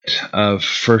of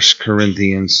First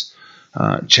Corinthians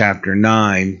chapter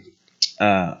 9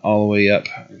 all the way up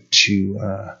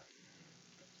to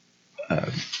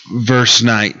verse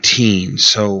 19.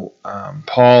 So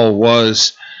Paul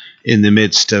was in the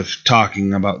midst of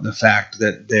talking about the fact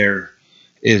that there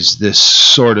is this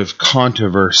sort of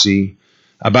controversy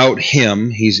about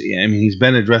him. He's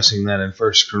been addressing that in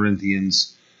First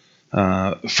Corinthians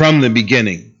from the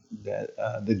beginning.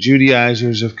 That the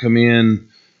Judaizers have come in,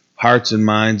 hearts and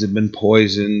minds have been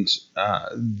poisoned.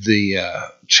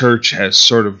 The church has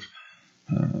sort of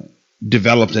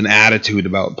developed an attitude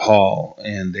about Paul,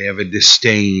 and they have a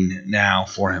disdain now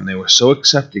for him. They were so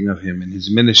accepting of him and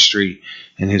his ministry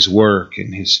and his work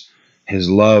and his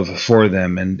love for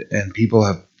them, and people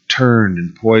have turned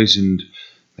and poisoned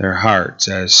their hearts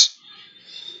as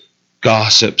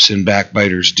gossips and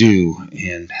backbiters do,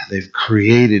 and they've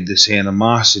created this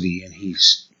animosity. And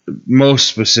he's most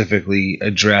specifically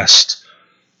addressed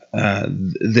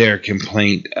their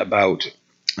complaint about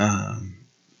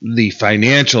the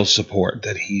financial support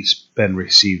that he's been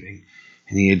receiving,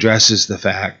 and he addresses the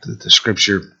fact that the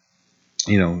scripture,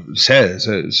 says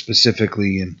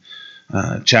specifically in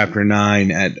chapter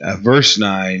 9 at verse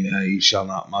 9, "You shall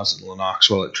not muzzle an ox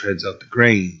while it treads out the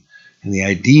grain," and the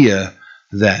idea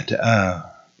that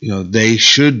they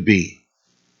should be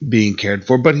being cared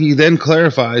for. But he then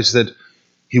clarifies that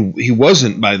he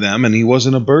wasn't by them, and he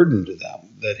wasn't a burden to them,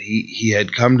 that he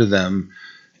had come to them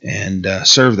and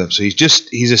served them. So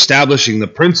he's establishing the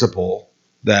principle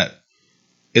that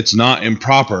it's not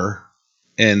improper,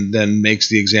 and then makes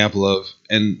the example of,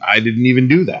 and I didn't even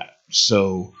do that.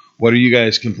 So what are you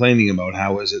guys complaining about?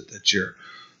 How is it that you're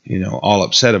all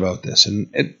upset about this? And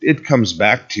it comes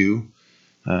back to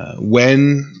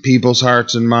when people's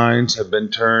hearts and minds have been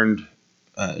turned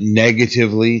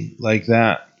negatively like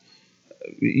that,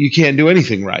 you can't do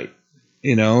anything right.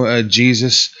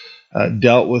 Jesus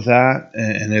dealt with that,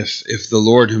 and if the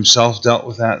Lord himself dealt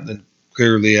with that, then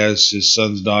clearly as his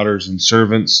sons, daughters, and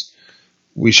servants,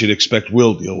 we should expect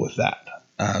we'll deal with that.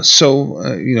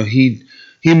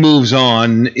 He moves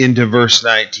on into verse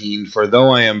 19, "For though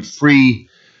I am free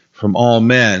from all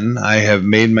men, I have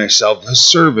made myself a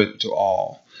servant to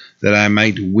all, that I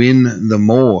might win the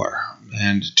more.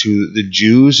 And to the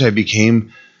Jews I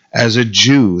became as a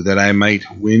Jew, that I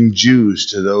might win Jews.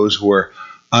 To those who are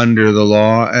under the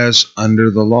law as under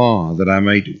the law, that I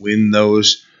might win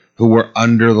those who were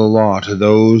under the law. To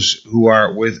those who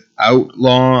are without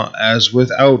law as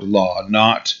without law,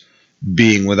 not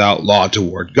being without law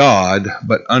toward God,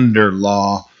 but under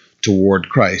law toward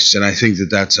Christ." And I think that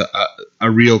that's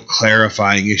a real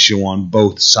clarifying issue on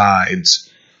both sides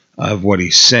of what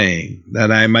he's saying,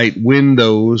 that I might win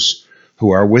those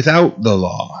who are without the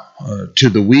law. To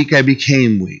the weak I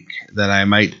became weak, that I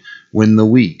might win the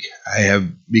weak. I have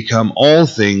become all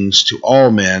things to all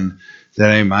men,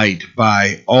 that I might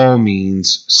by all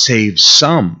means save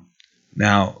some.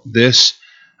 Now this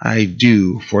I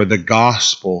do for the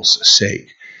gospel's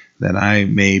sake, that I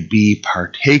may be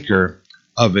partaker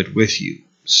of it with you.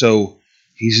 So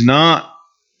he's not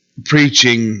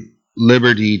preaching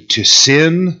liberty to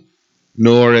sin,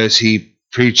 nor is he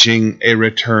preaching a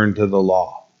return to the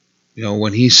law.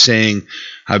 When he's saying,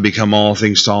 "I become all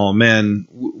things to all men,"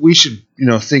 we should,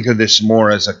 think of this more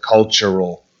as a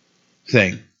cultural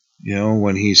thing.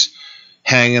 When he's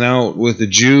hanging out with the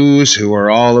Jews who are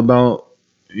all about,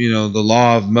 the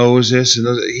law of Moses, and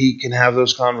he can have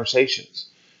those conversations.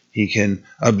 He can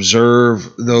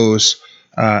observe those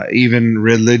even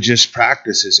religious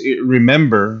practices.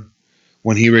 Remember,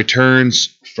 when he returns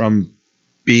from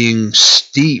being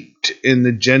steeped in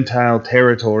the Gentile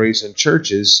territories and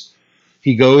churches,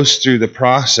 he goes through the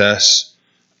process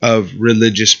of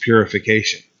religious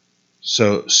purification.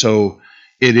 So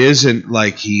it isn't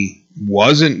like he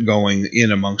wasn't going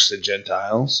in amongst the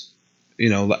Gentiles,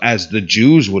 as the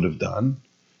Jews would have done.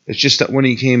 It's just that when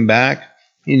he came back,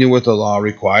 he knew what the law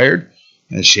required,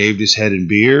 and shaved his head and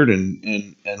beard,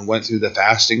 and went through the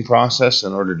fasting process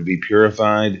in order to be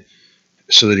purified,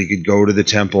 so that he could go to the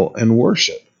temple and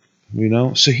worship.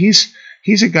 So he's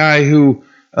a guy who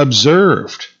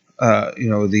observed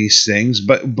these things,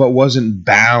 but wasn't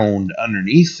bound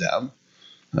underneath them.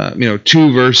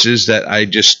 Two verses that I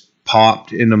just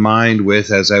popped into mind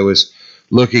with as I was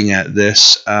looking at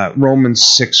this. Romans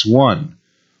 6:1.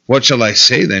 "What shall I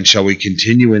say then? Shall we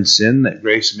continue in sin that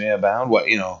grace may abound?"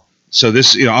 So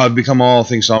this, I've become all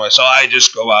things to all men, so I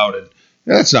just go out and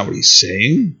that's not what he's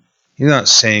saying. He's not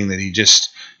saying that he just,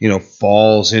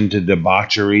 falls into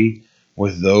debauchery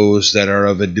with those that are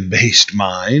of a debased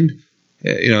mind.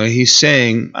 He's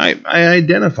saying, I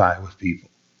identify with people.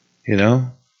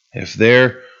 If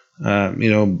they're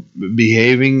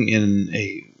behaving in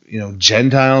a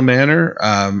Gentile manner.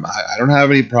 I don't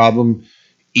have any problem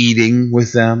eating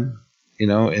with them,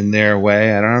 in their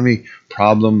way. I don't have any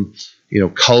problem,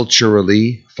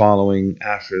 culturally following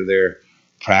after their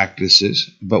practices.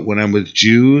 But when I'm with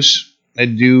Jews, I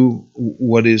do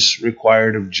what is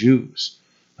required of Jews,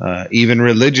 even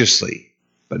religiously,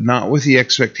 but not with the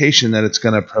expectation that it's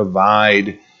going to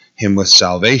provide him with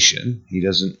salvation. He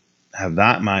doesn't have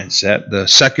that mindset. The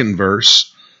second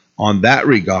verse on that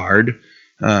regard,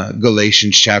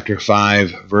 Galatians chapter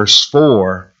 5, verse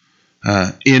 4,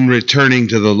 in returning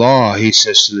to the law, he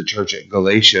says to the church at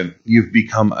Galatia, you've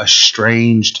become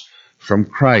estranged from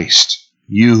Christ.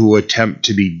 You who attempt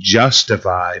to be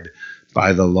justified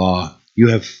by the law, you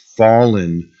have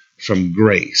fallen from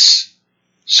grace.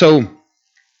 So,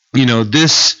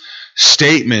 this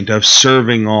statement of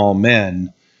serving all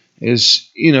men is,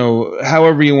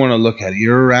 however you want to look at it.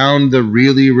 You're around the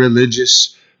really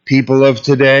religious people of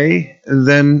today,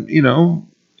 then,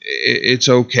 it's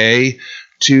okay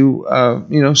to,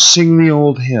 sing the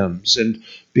old hymns and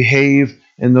behave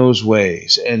in those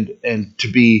ways and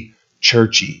to be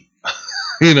churchy,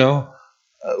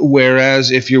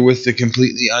 Whereas if you're with the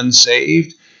completely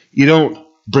unsaved, you don't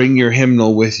bring your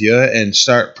hymnal with you and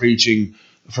start preaching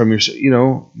from your,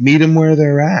 meet them where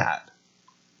they're at.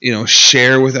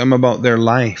 Share with them about their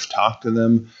life. Talk to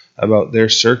them about their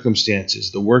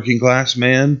circumstances. The working class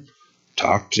man,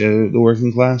 talk to the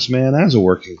working class man as a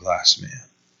working class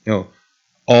man.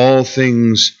 All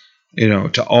things,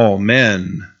 to all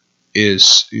men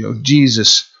is,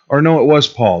 Jesus, or no, it was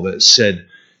Paul that said,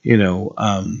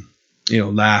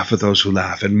 laugh with those who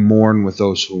laugh and mourn with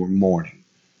those who are mourning.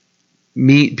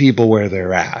 Meet people where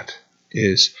they're at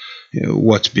is,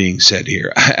 what's being said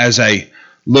here. As I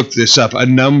looked this up, a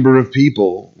number of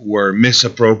people were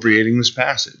misappropriating this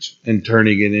passage and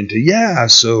turning it into,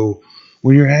 so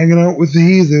when you're hanging out with the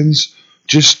heathens,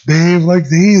 just behave like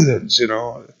the heathens,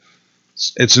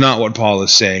 It's not what Paul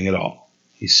is saying at all.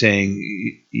 He's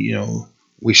saying,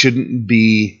 we shouldn't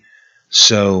be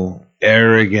so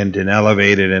arrogant and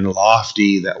elevated and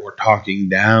lofty that we're talking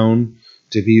down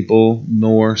to people,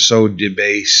 nor so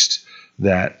debased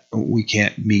that we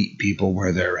can't meet people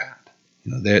where they're at.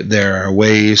 There are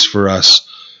ways for us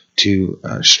to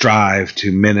strive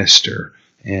to minister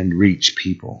and reach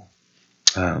people.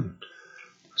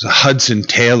 There's a Hudson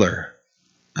Taylor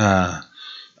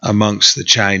amongst the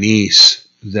Chinese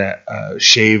that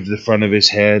shaved the front of his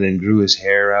head and grew his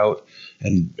hair out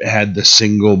and had the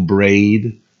single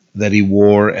braid that he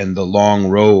wore and the long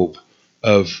robe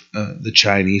of the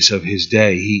Chinese of his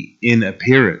day. He, in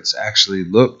appearance, actually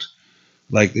looked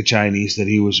like the Chinese that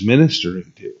he was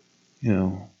ministering to.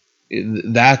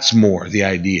 That's more the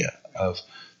idea of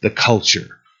the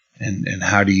culture and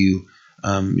how do you,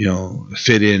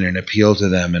 fit in and appeal to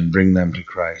them and bring them to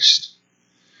Christ.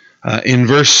 In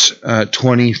verse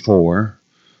 24,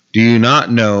 do you not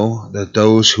know that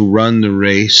those who run the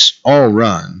race all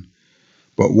run,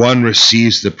 but one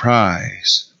receives the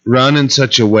prize? Run in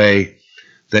such a way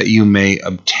that you may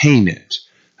obtain it.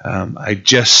 I'm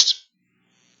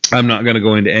not going to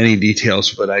go into any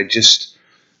details, but I just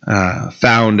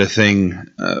found a thing.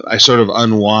 I sort of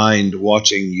unwind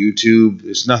watching YouTube.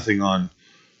 There's nothing on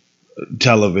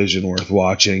television worth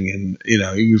watching, and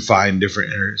you can find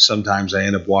different. Sometimes I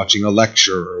end up watching a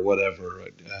lecture or whatever.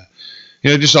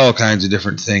 Just all kinds of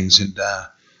different things. And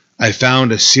I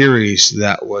found a series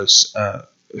that was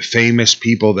famous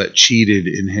people that cheated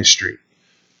in history,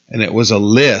 and it was a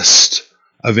list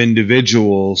of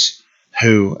individuals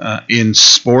who, in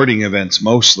sporting events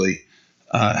mostly,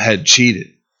 had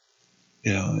cheated.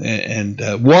 And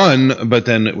won, but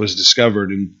then it was discovered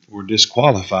and were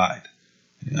disqualified.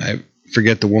 I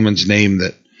forget the woman's name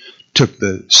that took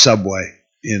the subway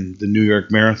in the New York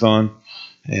Marathon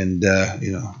and,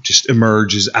 just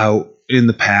emerges out in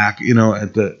the pack,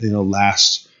 at the,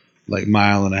 last like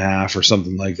mile and a half or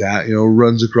something like that,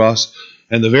 runs across.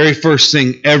 And the very first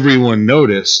thing everyone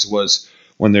noticed was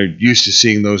when they're used to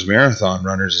seeing those marathon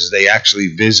runners is they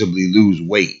actually visibly lose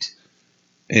weight.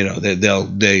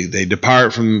 They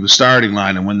depart from the starting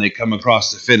line, and when they come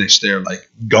across the finish, they're like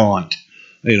gaunt,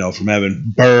 from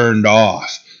having burned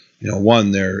off.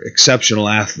 They're exceptional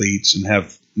athletes and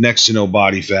have next to no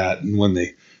body fat, and when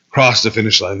they cross the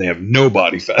finish line, they have no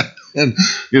body fat. And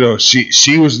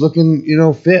she was looking,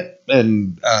 fit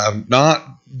and not,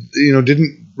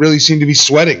 didn't really seem to be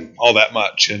sweating all that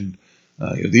much. And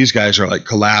these guys are like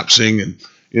collapsing and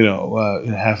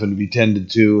having to be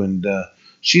tended to, and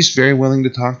she's very willing to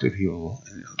talk to people.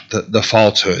 The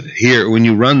falsehood here, when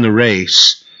you run the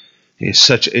race, you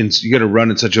got to run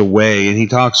in such a way, and he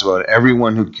talks about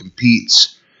everyone who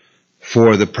competes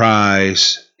for the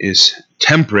prize is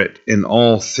temperate in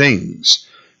all things.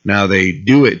 Now they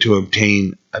do it to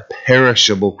obtain a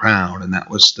perishable crown, and that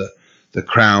was the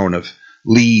crown of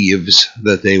leaves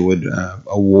that they would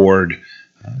award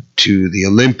to the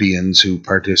Olympians who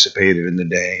participated in the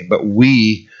day. But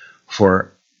we,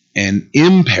 for an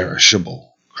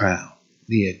imperishable crown,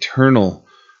 the eternal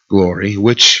glory,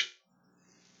 which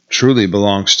truly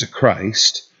belongs to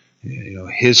Christ,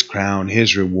 his crown,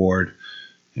 his reward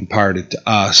imparted to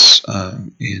us,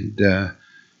 and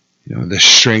the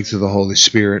strength of the Holy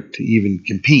Spirit to even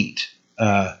compete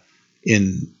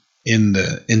in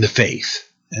the faith,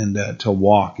 and to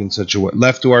walk in such a way.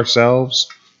 Left to ourselves,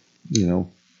 we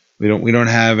don't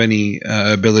have any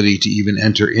ability to even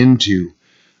enter into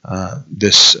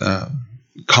this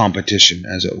competition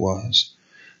as it was.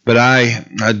 But I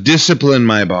discipline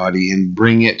my body and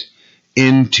bring it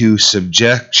into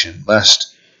subjection,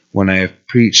 lest when I have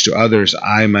preached to others,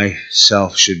 I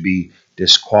myself should be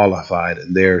disqualified.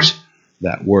 And there's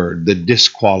that word, the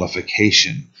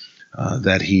disqualification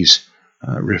that he's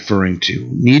referring to.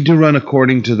 Need to run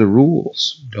according to the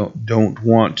rules. Don't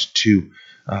want to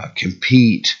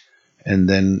compete and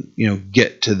then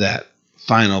get to that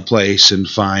final place and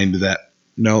find that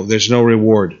no, there's no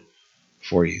reward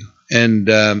for you. And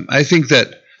I think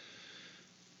that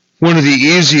one of the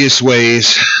easiest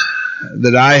ways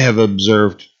that I have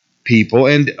observed people,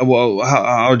 and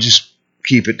I'll just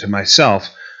keep it to myself,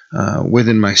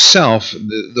 within myself,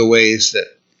 the ways that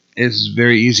it's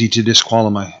very easy to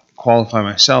qualify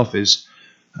myself is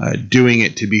doing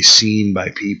it to be seen by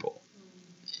people.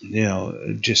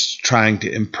 Just trying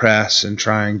to impress and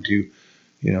trying to,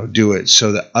 do it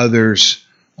so that others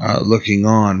looking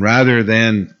on, rather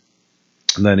than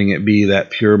letting it be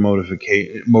that pure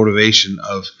motivation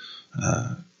of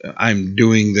I'm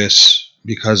doing this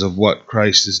because of what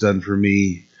Christ has done for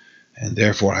me, and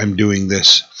therefore I'm doing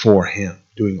this for him,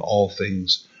 doing all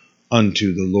things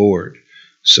unto the Lord.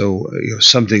 So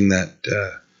something that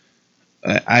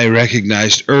I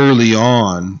recognized early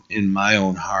on in my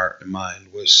own heart and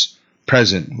mind was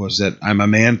that I'm a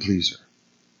man pleaser,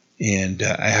 and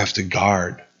I have to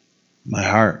guard my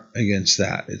heart against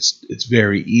that. It's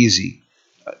very easy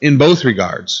in both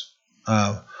regards.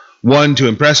 One, to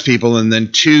impress people, and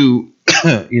then two,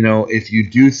 if you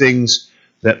do things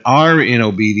that are in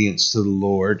obedience to the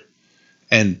Lord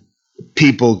and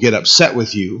people get upset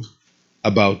with you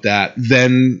about that,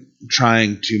 then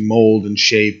trying to mold and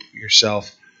shape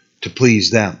yourself to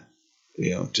please them,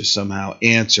 to somehow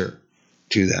answer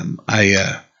to them.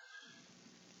 I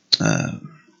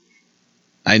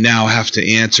now have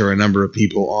to answer a number of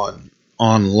people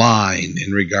online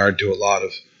in regard to a lot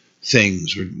of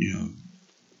things,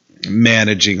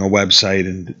 managing a website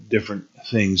and different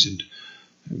things, and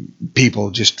people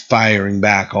just firing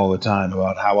back all the time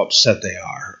about how upset they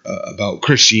are about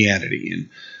Christianity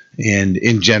and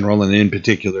in general, and in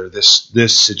particular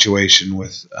this situation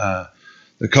with the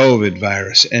COVID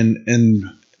virus. And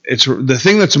it's the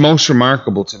thing that's most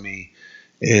remarkable to me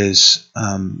is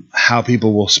how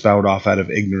people will spout off out of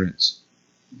ignorance.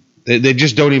 They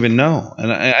just don't even know.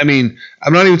 And I mean,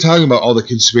 I'm not even talking about all the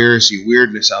conspiracy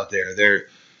weirdness out there.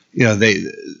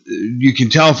 You can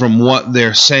tell from what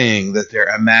they're saying that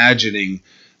they're imagining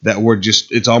that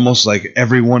it's almost like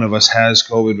every one of us has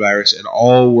COVID virus, and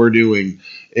all we're doing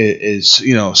is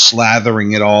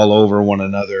slathering it all over one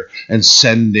another and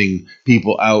sending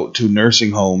people out to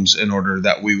nursing homes in order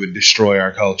that we would destroy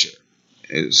our culture.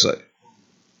 It's like,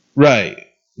 right.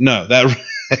 No, that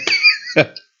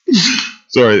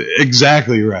sorry,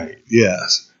 exactly right.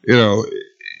 Yes. And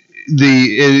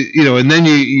then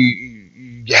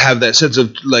you have that sense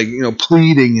of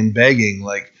pleading and begging,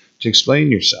 to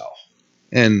explain yourself.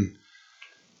 And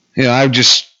I've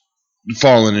just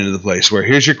fallen into the place where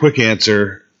here's your quick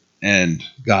answer and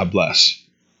God bless,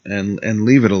 and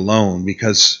leave it alone,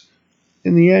 because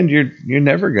in the end you're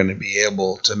never going to be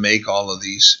able to make all of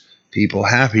these people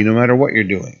happy, no matter what you're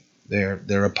doing.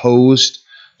 They're opposed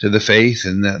to the faith,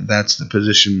 and that's the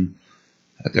position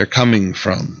that they're coming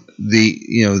from.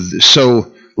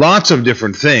 So lots of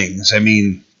different things. I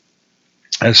mean,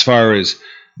 as far as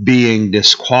being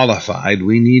disqualified,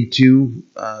 we need to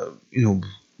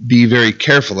be very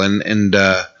careful, and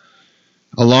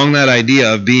along that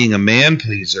idea of being a man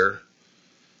pleaser,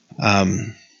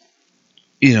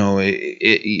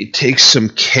 it takes some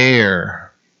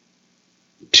care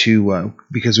to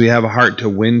because we have a heart to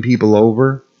win people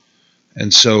over.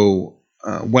 And so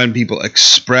when people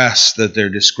express that they're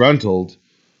disgruntled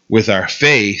with our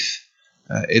faith,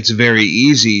 it's very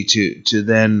easy to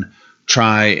then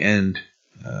try and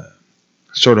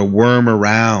sort of worm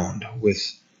around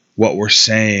with what we're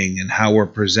saying and how we're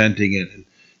presenting it. And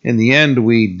in the end,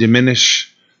 we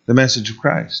diminish the message of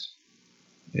Christ.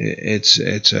 It's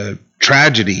a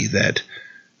tragedy that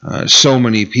so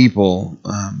many people,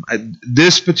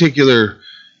 this particular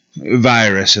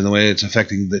virus and the way it's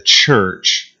affecting the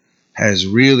church has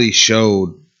really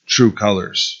showed true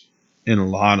colors in a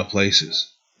lot of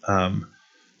places.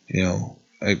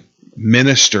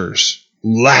 Ministers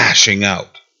lashing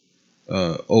out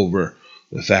over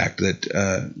the fact that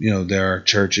there are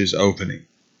churches opening.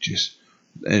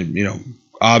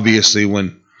 Obviously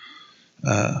when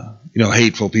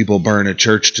hateful people burn a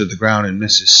church to the ground in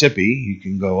Mississippi, you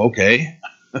can go, okay,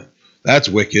 that's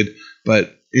wicked.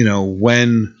 But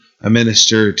when a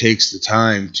minister takes the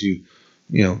time to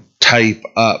type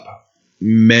up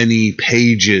many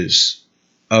pages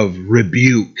of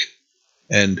rebuke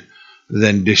and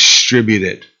then distribute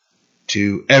it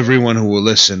to everyone who will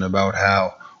listen about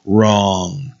how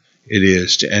wrong it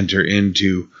is to enter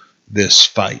into this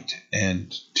fight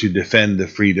and to defend the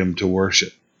freedom to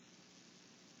worship.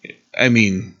 I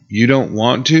mean, you don't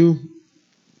want to?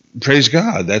 Praise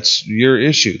God. That's your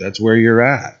issue. That's where you're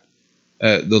at.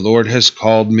 The Lord has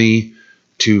called me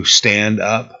to stand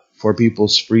up for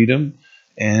people's freedom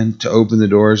and to open the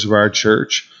doors of our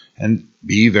church and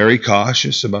be very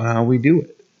cautious about how we do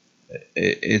it.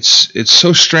 It's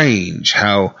so strange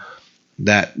how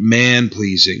that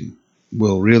man-pleasing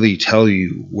will really tell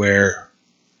you where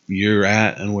you're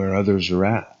at and where others are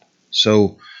at.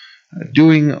 So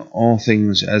doing all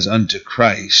things as unto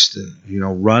Christ,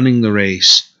 running the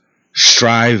race,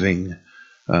 striving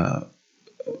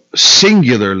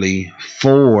singularly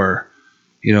for,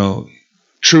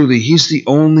 truly, he's the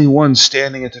only one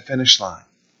standing at the finish line.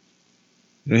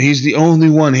 He's the only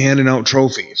one handing out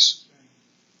trophies.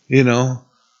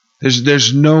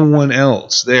 There's no one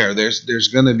else there. There's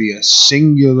going to be a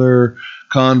singular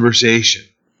conversation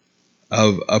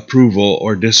of approval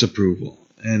or disapproval.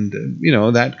 And,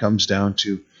 that comes down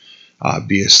to,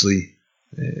 obviously,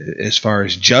 as far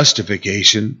as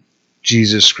justification,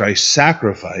 Jesus Christ's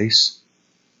sacrifice.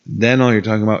 Then all you're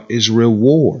talking about is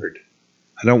reward.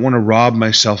 I don't want to rob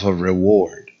myself of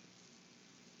reward,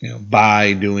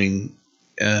 by doing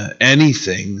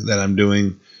anything that I'm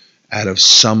doing out of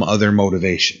some other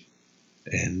motivation.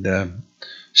 And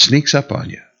sneaks up on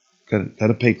you. Got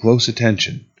to pay close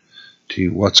attention to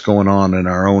what's going on in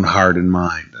our own heart and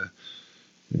mind.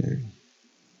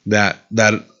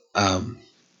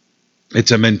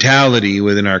 It's a mentality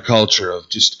within our culture of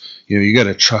just, you got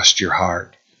to trust your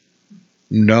heart.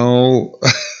 No,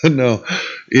 no,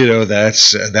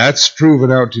 that's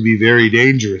proven out to be very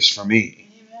dangerous for me.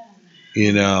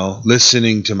 Amen.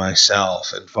 Listening to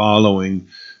myself and following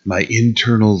my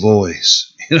internal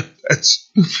voice.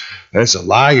 That's a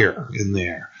liar in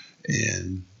there.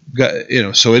 And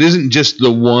so it isn't just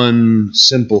the one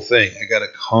simple thing. I got to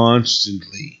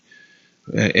constantly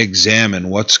examine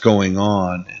what's going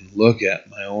on and look at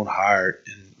my own heart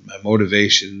and my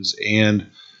motivations and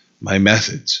my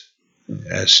methods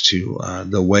as to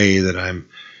the way that I'm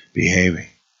behaving.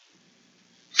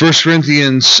 1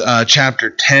 Corinthians chapter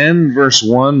 10, verse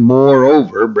 1,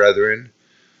 moreover, brethren,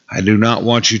 I do not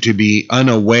want you to be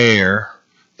unaware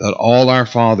that all our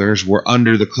fathers were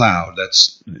under the cloud.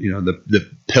 That's, the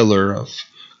pillar of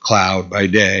cloud by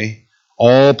day.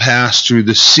 All passed through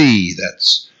the sea.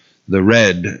 That's the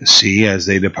Red Sea as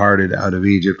they departed out of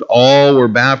Egypt. All were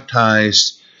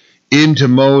baptized into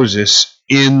Moses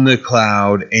in the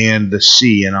cloud and the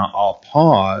sea. And I'll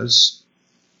pause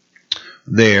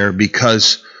there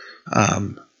because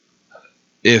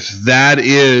if that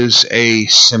is a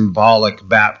symbolic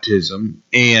baptism,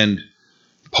 and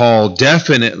Paul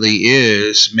definitely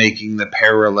is making the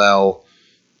parallel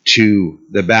to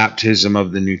the baptism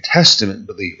of the New Testament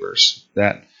believers,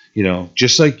 that,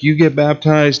 just like you get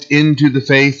baptized into the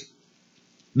faith,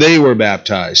 they were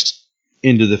baptized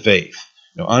into the faith,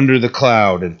 under the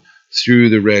cloud and through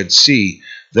the Red Sea.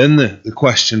 Then the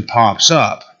question pops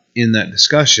up in that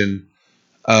discussion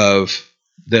of,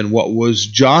 then what was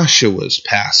Joshua's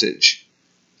passage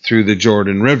through the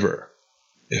Jordan River?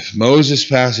 If Moses'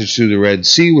 passage through the Red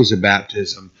Sea was a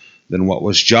baptism, then what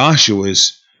was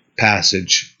Joshua's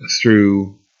passage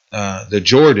through the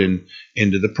Jordan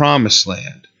into the Promised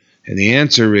Land? And the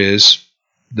answer is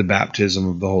the baptism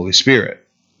of the Holy Spirit.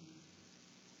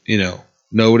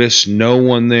 Notice no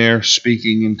one there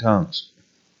speaking in tongues.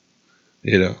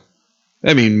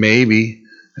 Maybe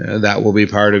that will be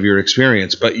part of your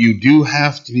experience, but you do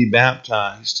have to be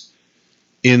baptized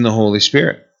in the Holy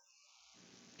Spirit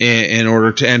in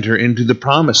order to enter into the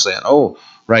Promised Land. Oh,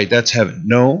 right, that's heaven.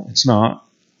 No, it's not.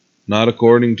 Not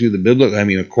according to the biblical,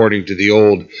 according to the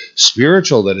old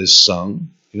spiritual that is sung.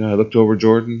 I looked over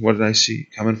Jordan. What did I see?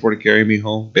 Coming for to carry me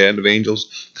home. Band of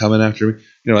angels coming after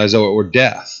me. As though it were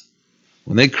death.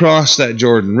 When they crossed that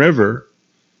Jordan River,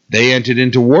 they entered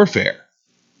into warfare.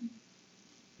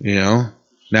 Now,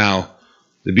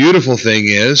 the beautiful thing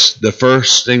is, the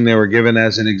first thing they were given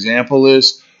as an example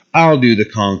is, I'll do the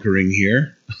conquering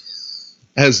here,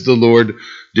 as the Lord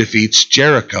defeats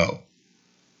Jericho.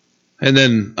 And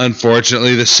then,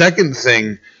 unfortunately, the second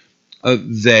thing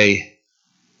they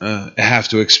have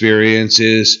to experience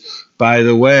is, by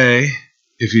the way,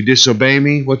 if you disobey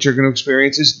me, what you're going to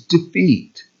experience is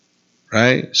defeat.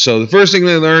 Right? So the first thing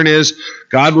they learn is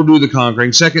God will do the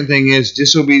conquering. Second thing is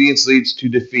disobedience leads to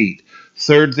defeat.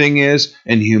 Third thing is,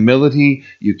 in humility,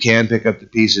 you can pick up the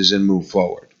pieces and move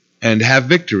forward and have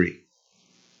victory.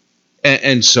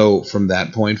 And so from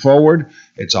that point forward,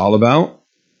 it's all about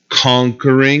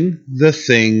conquering the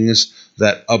things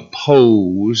that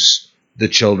oppose the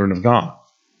children of God.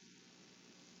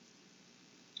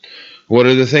 What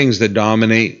are the things that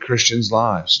dominate Christians'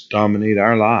 lives, dominate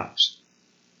our lives?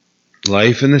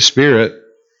 Life in the Spirit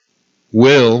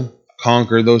will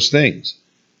conquer those things.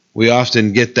 We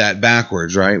often get that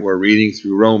backwards, right? We're reading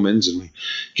through Romans and we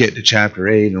get to chapter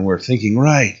 8 and we're thinking,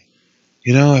 right,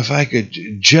 if I could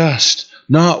just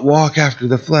not walk after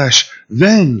the flesh,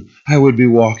 then I would be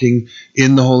walking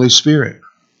in the Holy Spirit.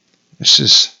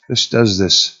 This does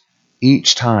this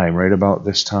each time, right about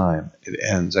this time it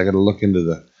ends. I got to look into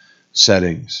the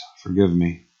settings. Forgive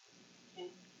me.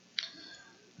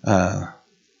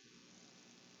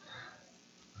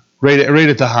 Right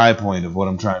at the high point of what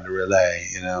I'm trying to relay,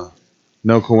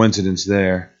 no coincidence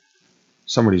there.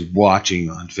 Somebody's watching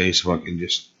on Facebook and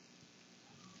just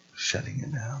shutting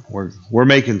it down. We're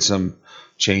making some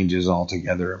changes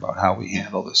altogether about how we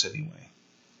handle this anyway.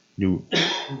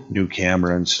 New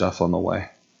camera and stuff on the way.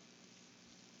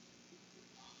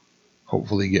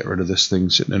 Hopefully get rid of this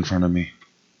thing sitting in front of me.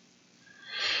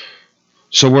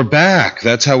 So we're back.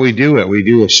 That's how we do it. We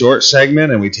do a short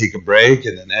segment and we take a break,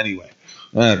 and then anyway.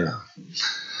 I don't know.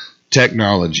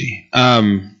 Technology.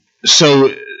 So,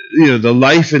 the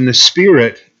life in the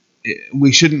Spirit,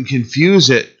 we shouldn't confuse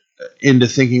it into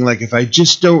thinking like if I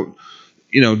just don't,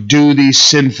 do these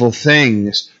sinful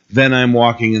things, then I'm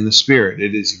walking in the Spirit.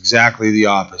 It is exactly the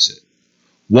opposite.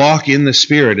 Walk in the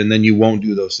Spirit and then you won't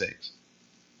do those things.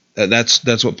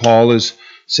 That's what Paul is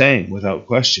saying without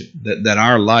question. That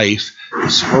our life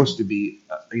is supposed to be,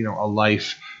 a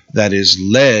life that is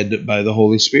led by the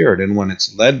Holy Spirit. And when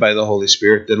it's led by the Holy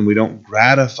Spirit, then we don't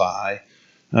gratify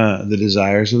the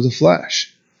desires of the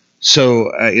flesh. So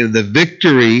the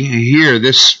victory here,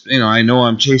 I know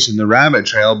I'm chasing the rabbit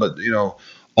trail, but,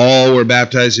 all were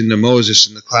baptized into Moses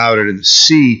in the cloud and in the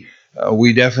sea.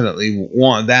 We definitely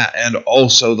want that, and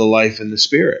also the life in the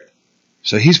Spirit.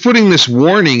 So he's putting this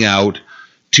warning out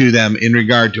to them in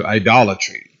regard to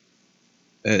idolatry.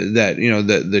 That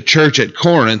the church at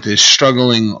Corinth is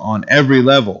struggling on every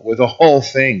level with all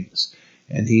things,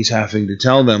 and he's having to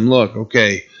tell them, look,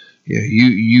 okay,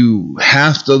 you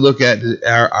have to look at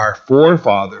our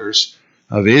forefathers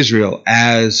of Israel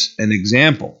as an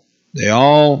example. They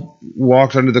all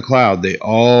walked under the cloud. They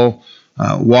all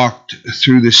walked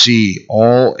through the sea.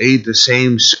 All ate the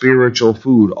same spiritual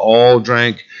food. All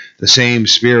drank the same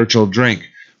spiritual drink.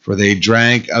 For they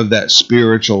drank of that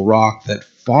spiritual rock that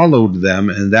followed them,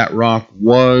 and that rock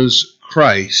was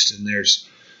Christ. And there's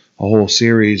a whole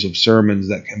series of sermons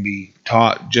that can be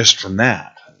taught just from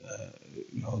that.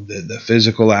 The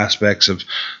physical aspects of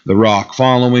the rock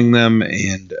following them,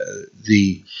 and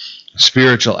the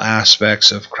spiritual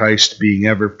aspects of Christ being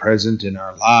ever present in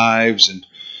our lives. And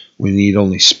we need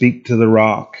only speak to the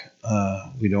rock.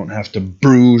 We don't have to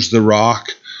bruise the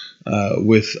rock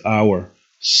with our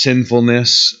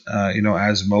sinfulness,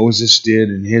 as Moses did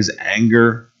in his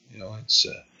anger.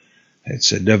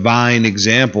 It's a divine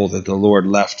example that the Lord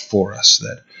left for us,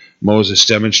 that Moses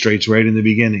demonstrates right in the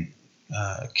beginning,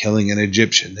 killing an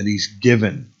Egyptian, that he's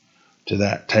given to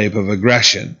that type of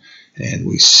aggression. And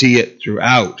we see it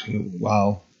throughout.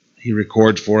 While he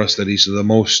records for us that he's the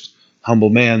most humble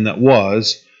man that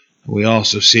was, we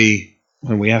also see,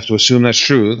 and we have to assume that's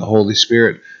true, the Holy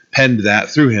Spirit penned that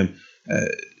through him.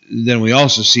 Then we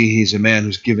also see he's a man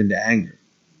who's given to anger.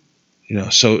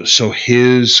 So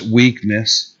his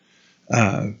weakness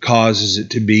causes it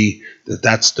to be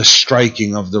that's the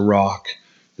striking of the rock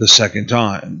the second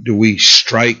time. Do we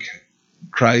strike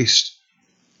Christ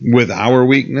with our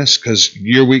weakness? Because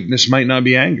your weakness might not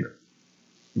be anger.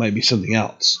 It might be something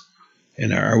else.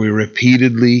 And are we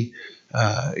repeatedly,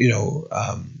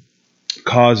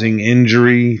 causing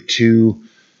injury to,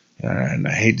 and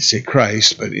I hate to say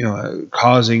Christ, but,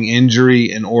 causing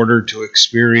injury in order to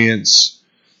experience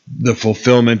the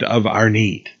fulfillment of our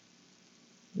need.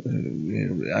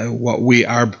 What we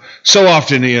are so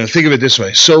often, think of it this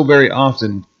way. So very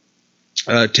often,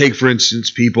 take for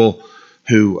instance people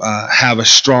who have a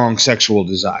strong sexual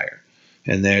desire,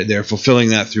 and they're fulfilling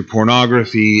that through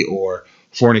pornography or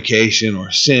fornication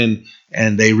or sin,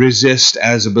 and they resist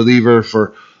as a believer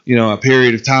for a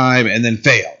period of time and then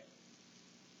fail.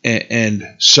 And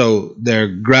so they're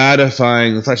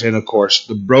gratifying the flesh, and of course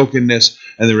the brokenness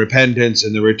and the repentance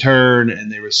and the return,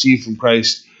 and they receive from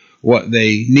Christ what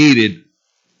they needed.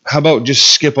 How about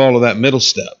just skip all of that middle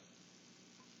step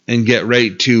and get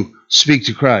right to speak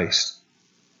to Christ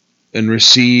and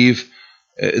receive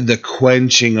the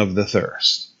quenching of the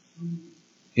thirst?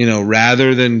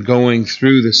 Rather than going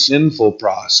through the sinful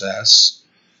process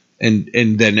and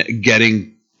then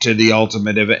getting to the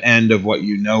ultimate end of what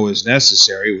is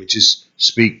necessary, which is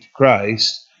speak to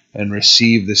Christ and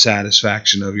receive the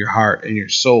satisfaction of your heart and your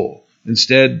soul.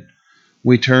 Instead,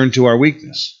 we turn to our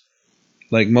weakness,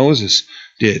 like Moses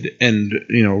did, and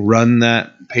run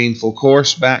that painful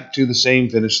course back to the same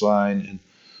finish line, and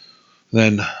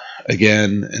then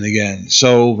again and again,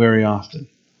 so very often.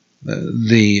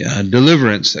 The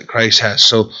deliverance that Christ has.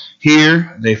 So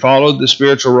here they followed the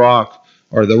spiritual rock,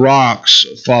 or the rocks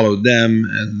followed them,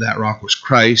 and that rock was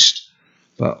Christ.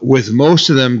 But with most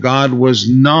of them, God was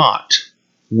not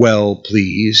well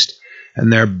pleased,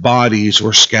 and their bodies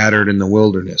were scattered in the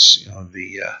wilderness.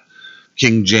 The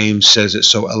King James says it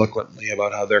so eloquently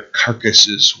about how their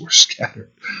carcasses were scattered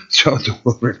throughout the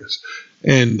wilderness.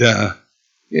 And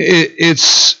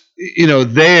it's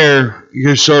there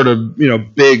you're sort of,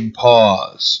 big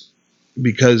pause,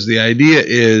 because the idea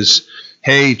is,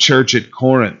 hey, church at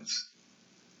Corinth,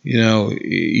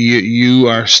 you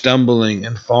are stumbling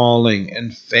and falling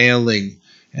and failing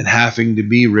and having to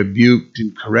be rebuked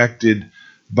and corrected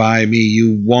by me.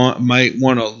 You might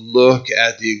want to look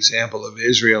at the example of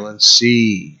Israel and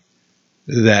see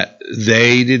that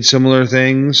they did similar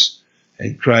things,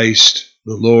 and Christ,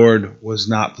 the Lord, was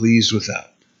not pleased with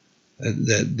that.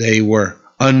 That they were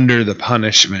under the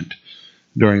punishment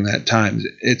during that time.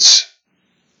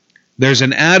 There's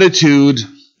an attitude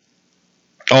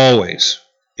always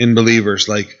in believers,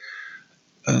 like,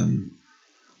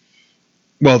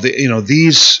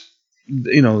 these,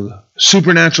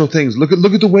 supernatural things. Look at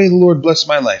the way the Lord blessed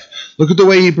my life. Look at the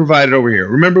way He provided over here.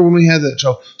 Remember when we had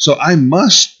that? So I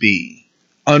must be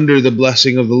under the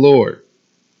blessing of the Lord.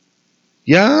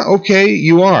 Yeah, okay,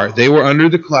 you are. They were under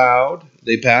the cloud.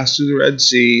 They passed through the Red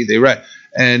Sea.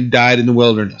 And died in the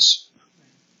wilderness.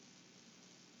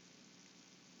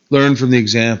 Learn from the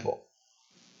example.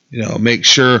 Make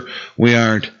sure we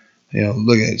aren't,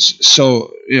 look at it.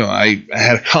 So, I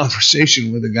had a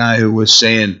conversation with a guy who was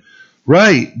saying,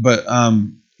 right, but,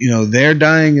 their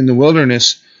dying in the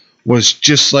wilderness was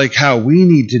just like how we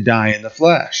need to die in the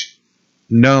flesh.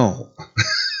 No.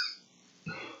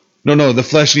 No, the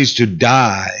flesh needs to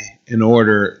die in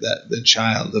order that the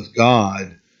child of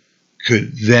God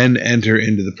could then enter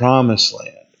into the promised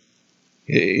land.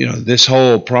 This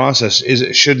whole process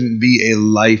shouldn't be a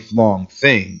lifelong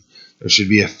thing. There should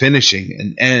be a finishing,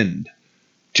 an end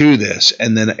to this,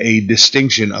 and then a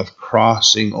distinction of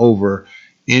crossing over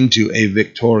into a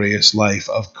victorious life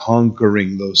of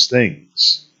conquering those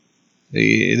things.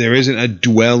 There isn't a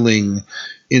dwelling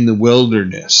in the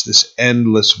wilderness, this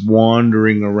endless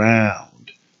wandering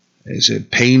around. It's a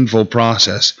painful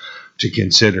process to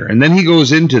consider. And then he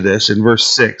goes into this in verse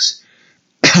 6.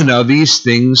 Now these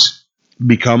things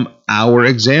become our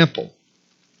example,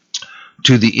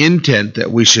 to the intent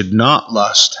that we should not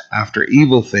lust after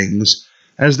evil things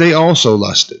as they also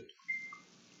lusted.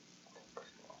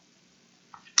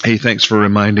 Hey, thanks for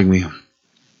reminding me.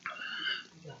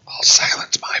 I'll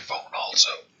silence my phone also.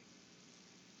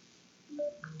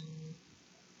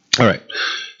 All right.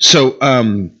 So,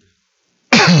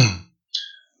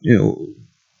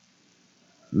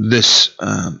 this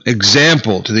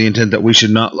example, to the intent that we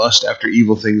should not lust after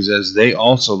evil things as they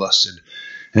also lusted.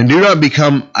 And do not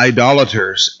become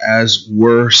idolaters, as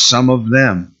were some of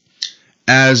them.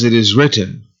 As it is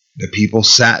written, the people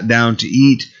sat down to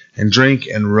eat and drink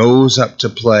and rose up to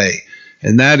play.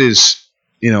 And that is,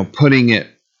 putting it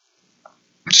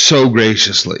so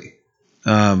graciously.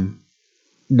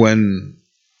 When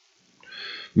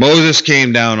Moses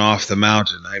came down off the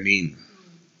mountain,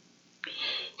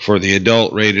 for the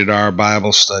adult rated R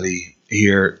Bible study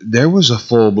here, there was a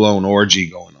full-blown orgy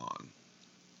going on.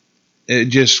 It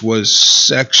just was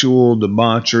sexual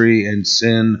debauchery and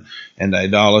sin and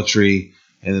idolatry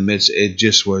in the midst. It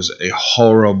just was a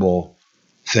horrible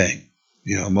thing.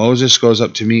 Moses goes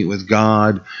up to meet with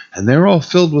God, and they're all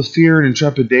filled with fear and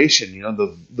trepidation.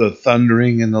 The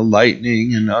thundering and the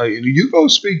lightning, and you go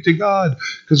speak to God,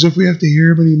 because if we have to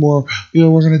hear him anymore,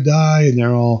 we're going to die.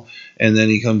 And then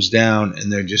he comes down,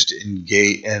 and they're just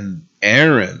engaged. And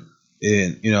Aaron,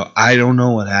 I don't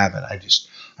know what happened. I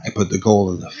put the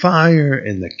gold in the fire,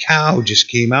 and the cow just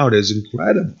came out as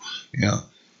incredible.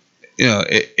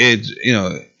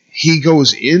 He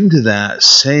goes into that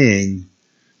saying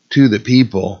to the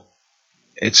people,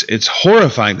 it's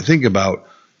horrifying to think about.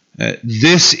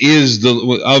 This is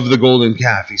of the golden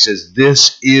calf. He says,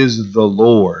 "This is the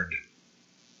Lord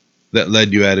that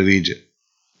led you out of Egypt."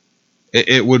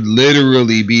 It would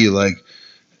literally be like,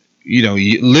 you're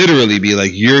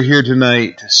here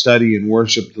tonight to study and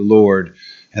worship the Lord,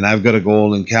 and I've got a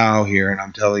golden cow here, and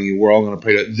I'm telling you, we're all going to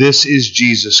pray to. This is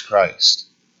Jesus Christ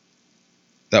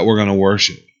that we're going to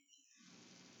worship.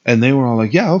 And they were all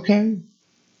like, "Yeah, okay,"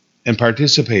 and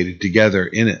participated together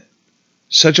in it.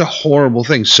 Such a horrible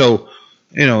thing. So,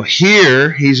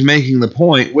 here he's making the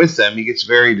point with them. He gets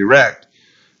very direct.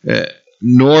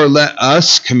 Nor let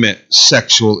us commit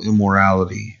sexual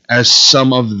immorality, as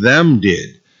some of them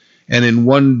did. And in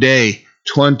one day,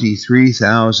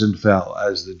 23,000 fell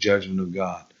as the judgment of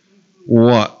God.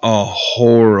 What a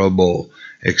horrible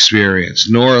experience.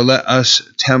 Nor let us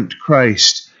tempt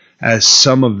Christ, as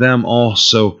some of them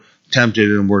also tempted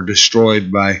and were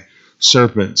destroyed by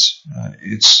serpents.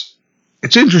 It's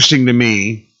interesting to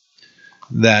me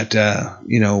that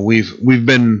we've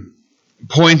been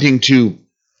pointing to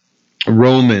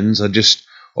Romans. I just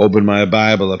opened my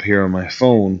Bible up here on my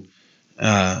phone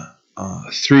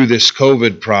through this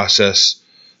COVID process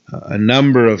a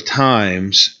number of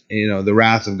times. The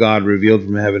wrath of God revealed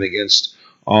from heaven against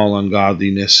all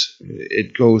ungodliness.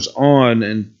 It goes on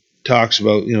and talks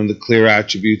about the clear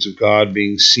attributes of God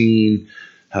being seen,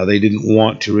 how they didn't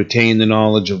want to retain the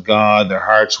knowledge of God. Their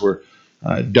hearts were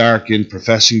darkened,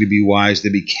 professing to be wise. They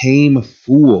became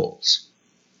fools.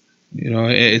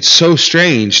 It's so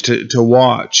strange to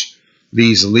watch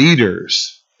these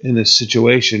leaders in this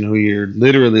situation who you're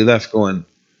literally left going,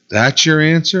 "That's your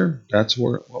answer? That's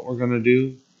what we're going to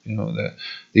do?"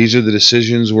 These are the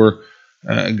decisions we're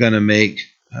going to make.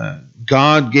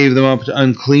 God gave them up to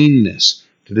uncleanness,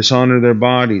 to dishonor their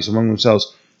bodies among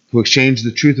themselves, who exchanged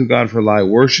the truth of God for a lie,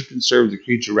 worshipped and served the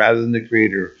creature rather than the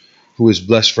Creator, who is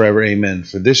blessed forever. Amen.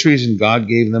 For this reason, God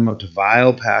gave them up to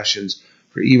vile passions,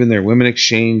 for even their women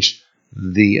exchanged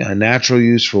the natural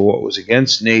use for what was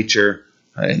against nature.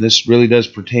 And this really does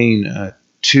pertain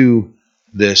to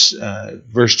this.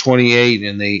 Verse 28,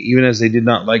 and they, even as they did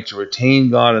not like to retain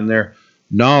God in their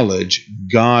knowledge,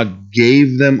 God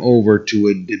gave them over to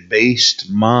a debased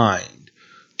mind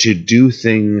to do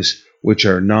things which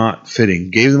are not fitting.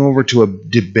 Gave them over to a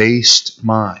debased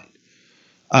mind.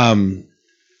 There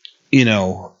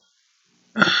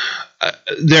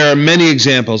are many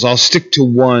examples. I'll stick to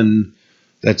one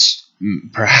that's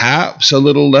perhaps a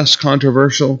little less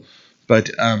controversial, but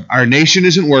our nation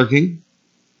isn't working.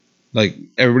 Like,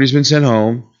 everybody's been sent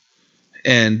home,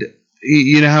 and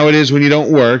you know how it is when you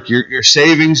don't work. Your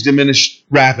savings diminish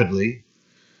rapidly.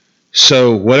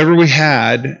 So whatever we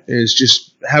had is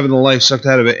just having the life sucked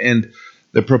out of it, and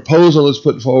the proposal that's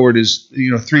put forward is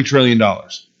 $3 trillion.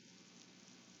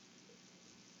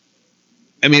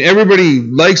 I mean, everybody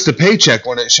likes the paycheck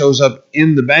when it shows up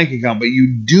in the bank account, but you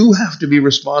do have to be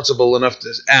responsible enough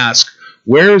to ask,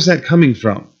 where is that coming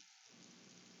from?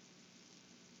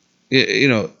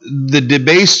 The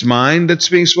debased mind that's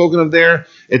being spoken of there,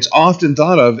 it's often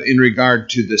thought of in regard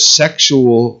to the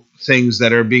sexual things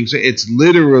that are being said. It's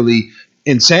literally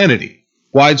insanity.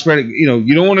 Widespread, you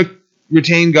don't want to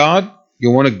retain God.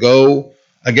 You want to go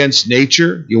against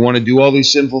nature. You want to do all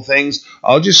these sinful things.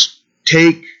 I'll just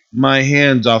take my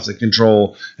hands off the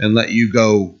control and let you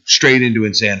go straight into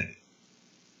insanity.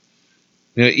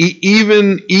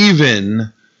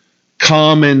 Even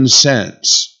common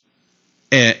sense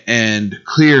and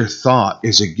clear thought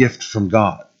is a gift from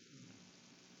God.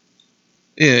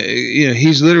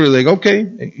 He's literally like,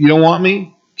 okay, you don't want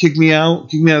me? Kick me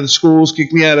out of the schools,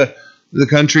 kick me out of the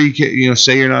country,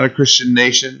 say you're not a Christian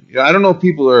nation. I don't know if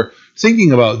people are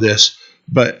thinking about this,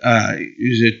 but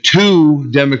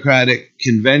 2 Democratic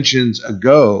conventions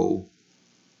ago,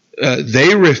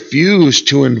 they refused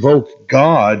to invoke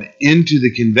God into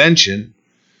the convention.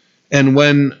 And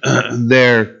when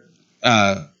their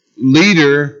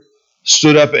leader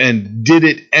stood up and did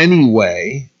it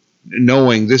anyway,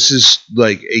 knowing this is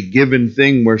like a given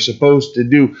thing we're supposed to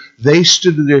do, they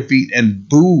stood to their feet and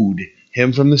booed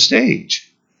him from the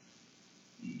stage.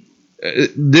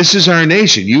 This is our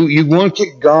nation. You want to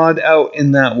kick God out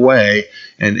in that way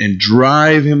and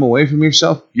drive him away from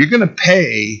yourself, you're going to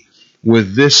pay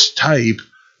with this type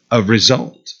of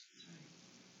result.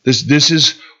 This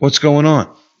is what's going on.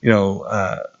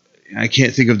 I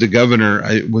can't think of the governor.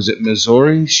 Was it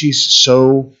Missouri? She's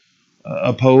so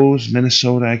opposed.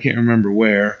 Minnesota, I can't remember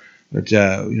where. But,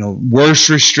 worse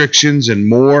restrictions and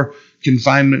more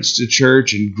confinements to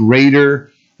church and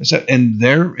greater. And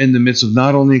they're in the midst of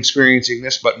not only experiencing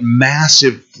this, but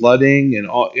massive flooding and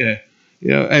all. And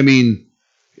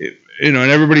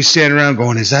everybody's standing around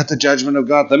going, "Is that the judgment of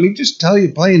God?" Let me just tell you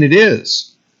plain, it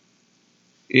is.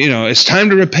 It's time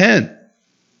to repent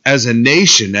as a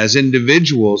nation, as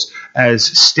individuals, as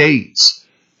states.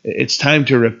 It's time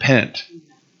to repent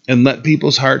and let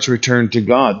people's hearts return to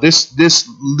God. This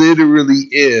literally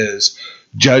is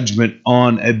judgment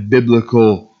on a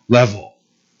biblical level,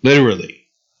 literally,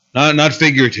 not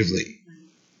figuratively.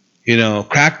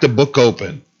 Crack the book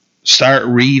open, start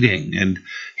reading, and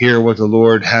hear what the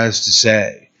Lord has to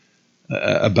say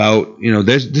about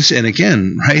this. And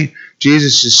again, right?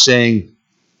 Jesus is saying,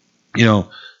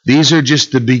 these are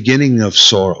just the beginning of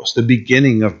sorrows, the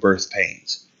beginning of birth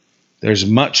pains. There's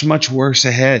much, much worse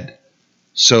ahead.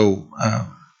 So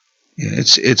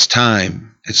it's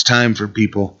time. It's time for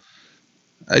people.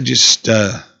 I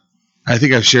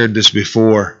think I've shared this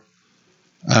before.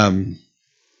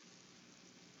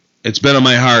 It's been on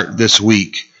my heart this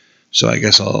week, so I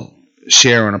guess I'll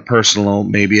share on a personal note.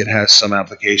 Maybe it has some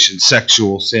application.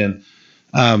 Sexual sin.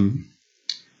 I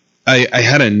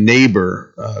had a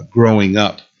neighbor growing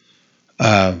up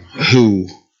who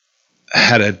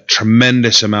had a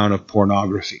tremendous amount of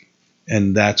pornography.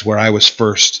 And that's where I was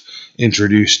first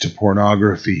introduced to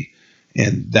pornography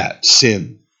and that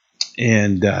sin.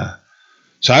 And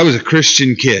so I was a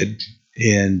Christian kid,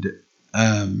 and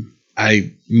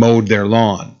I mowed their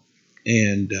lawn.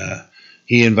 And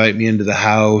he invited me into the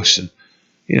house, and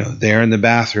there in the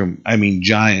bathroom,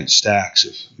 giant stacks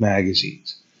of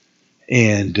magazines.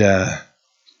 And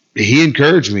he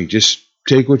encouraged me, just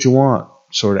take what you want,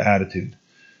 sort of attitude.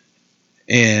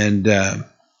 And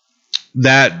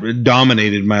that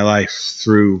dominated my life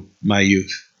through my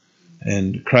youth.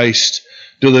 And Christ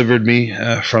delivered me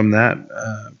from that,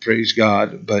 praise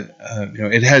God. But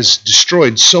it has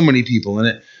destroyed so many people,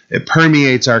 and it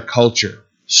permeates our culture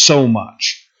so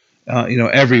much,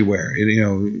 everywhere.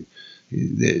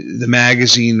 The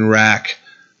magazine rack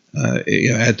at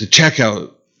the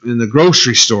checkout in the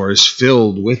grocery store is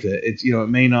filled with it. It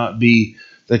may not be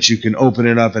that you can open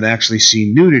it up and actually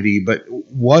see nudity, but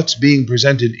what's being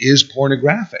presented is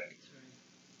pornographic.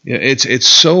 It's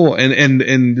so, and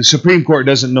the Supreme Court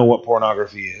doesn't know what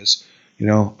pornography is.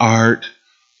 Art,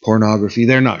 pornography,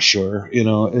 they're not sure.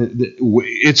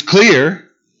 It's clear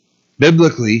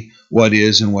biblically what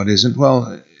is and what isn't.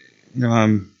 Well,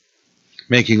 I'm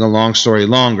making a long story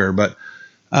longer, but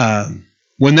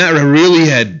when that really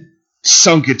had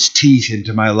sunk its teeth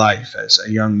into my life as a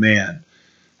young man,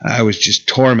 I was just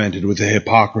tormented with the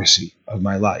hypocrisy of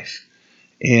my life.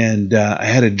 And I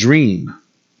had a dream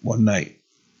one night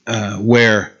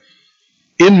where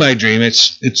in my dream,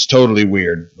 it's totally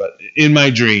weird, but in my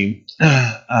dream,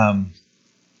 that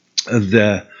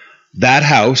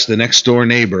house, the next door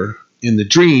neighbor, in the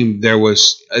dream, there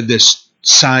was this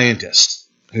scientist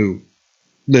who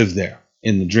lived there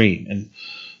in the dream. And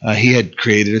he had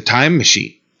created a time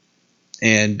machine.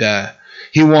 And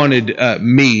he wanted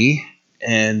me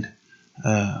and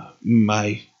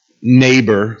my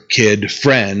neighbor, kid,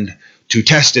 friend, to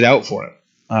test it out for him.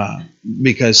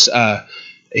 Because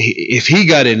if he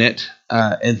got in it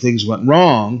and things went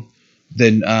wrong,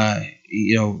 then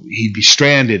he'd be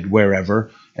stranded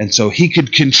wherever. And so he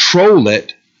could control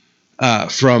it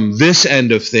from this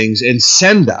end of things and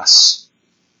send us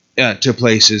to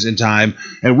places in time.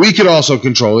 And we could also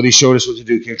control it. He showed us what to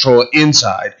do, control it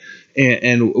inside.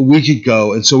 And we could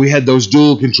go. And so we had those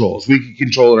dual controls. We could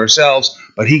control it ourselves,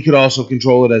 but he could also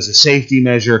control it as a safety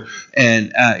measure.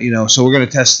 And, so we're going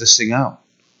to test this thing out.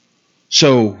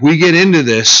 So we get into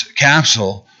this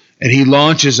capsule, and he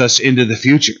launches us into the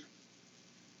future.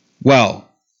 Well,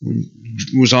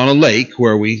 it was on a lake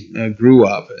where we grew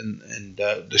up, and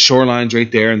the shoreline's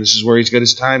right there, and this is where he's got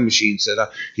his time machine set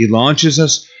up. He launches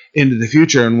us into the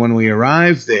future, and when we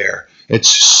arrive there, it's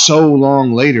so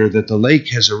long later that the lake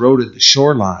has eroded the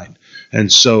shoreline. And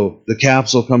so the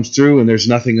capsule comes through and there's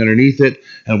nothing underneath it,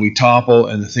 and we topple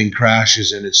and the thing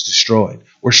crashes and it's destroyed.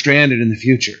 We're stranded in the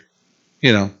future.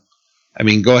 Go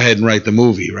ahead and write the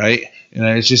movie, right?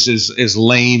 It's just as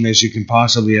lame as you can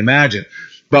possibly imagine.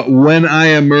 But when I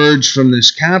emerge from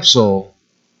this capsule,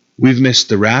 we've missed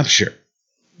the rapture.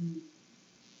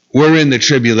 We're in the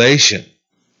tribulation.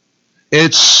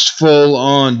 It's full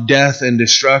on death and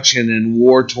destruction and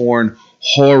war-torn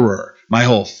horror. My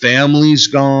whole family's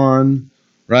gone,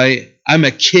 right? I'm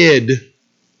a kid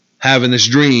having this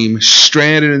dream,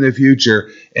 stranded in the future,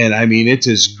 and I mean, it's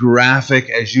as graphic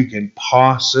as you can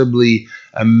possibly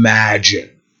imagine.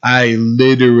 I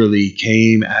literally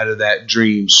came out of that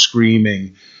dream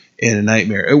screaming in a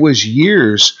nightmare. It was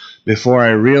years before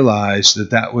I realized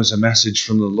that that was a message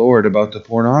from the Lord about the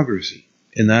pornography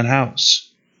in that house.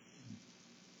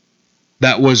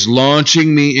 That was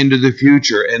launching me into the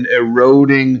future and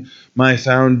eroding my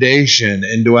foundation.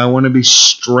 And do I want to be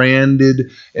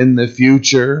stranded in the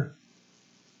future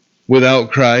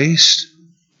without Christ?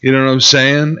 You know what I'm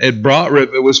saying? It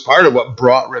was part of what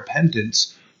brought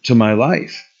repentance to my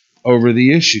life over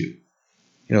the issue.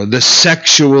 You know, the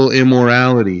sexual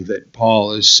immorality that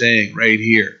Paul is saying right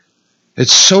here.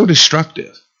 It's so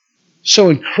destructive, so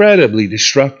incredibly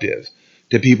destructive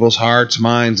to people's hearts,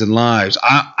 minds, and lives.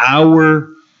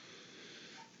 Our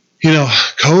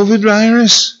COVID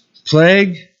virus,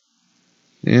 plague,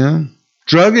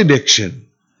 drug addiction,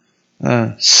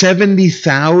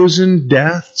 70,000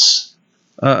 deaths,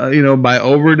 by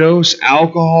overdose,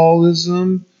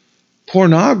 alcoholism,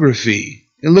 pornography.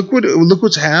 And look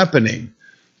what's happening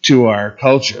to our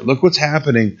culture. Look what's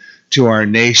happening to our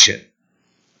nation.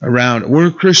 We're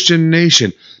a Christian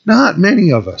nation. Not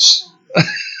many of us.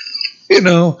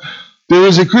 There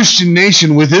is a Christian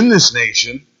nation within this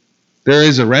nation. There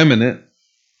is a remnant.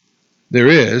 There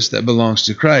is that belongs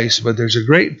to Christ, but there's a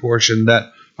great portion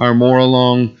that are more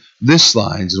along this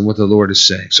lines and what the Lord is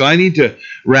saying. So I need to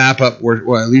wrap up,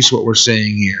 at least what we're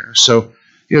saying here. So,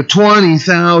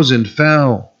 20,000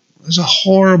 fell. That's a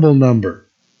horrible number.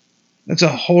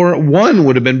 One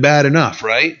would have been bad enough,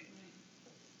 right?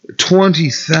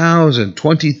 20,000,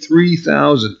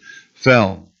 23,000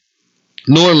 fell.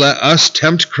 Nor let us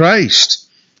tempt Christ,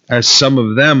 as some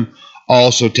of them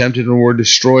also tempted and were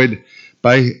destroyed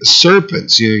by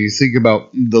serpents. You think about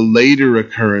the later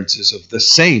occurrences of the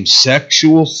same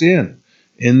sexual sin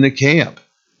in the camp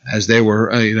as they were,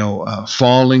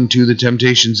 falling to the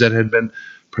temptations that had been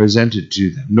presented to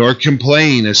them. Nor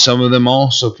complain, as some of them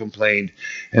also complained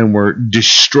and were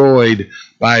destroyed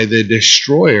by the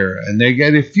destroyer. And they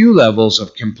get a few levels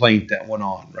of complaint that went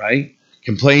on, right?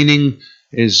 Complaining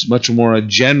is much more a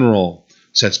general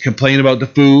sense. Complain about the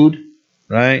food,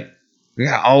 right?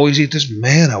 Always eat this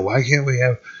manna. Why can't we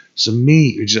have some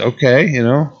meat? You're just, okay,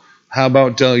 How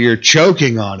about you're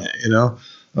choking on it,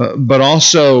 But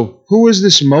also, who is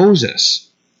this Moses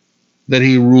that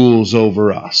he rules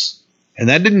over us? And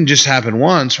that didn't just happen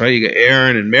once, right? You got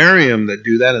Aaron and Miriam that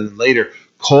do that, and then later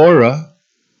Korah.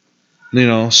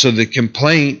 So the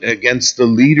complaint against the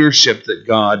leadership that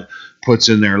God puts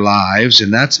in their lives,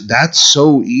 and that's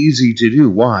so easy to do.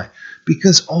 Why?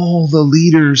 Because all the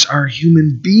leaders are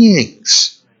human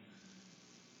beings.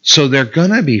 So they're going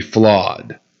to be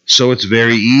flawed. So it's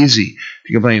very easy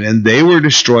to complain. And they were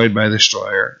destroyed by the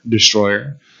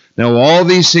destroyer. Now all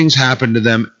these things happened to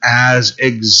them as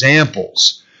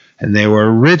examples, and they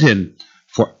were written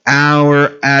for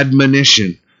our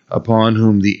admonition, upon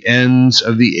whom the ends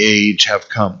of the age have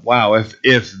come. Wow,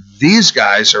 if these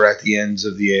guys are at the ends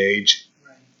of the age,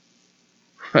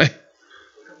 right?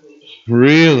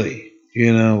 Really,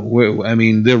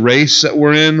 the race that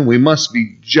we're in, we must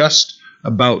be just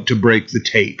about to break the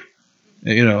tape.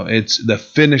 It's the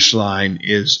finish line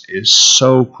is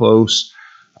so close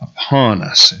upon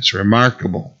us. It's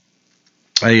remarkable.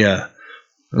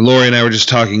 Lori and I were just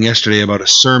talking yesterday about a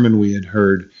sermon we had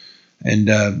heard, and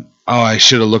I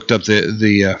should have looked up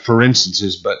the for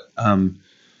instances, but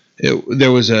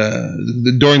there was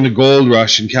during the gold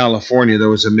rush in California, there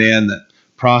was a man that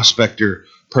prospector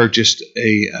purchased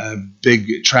a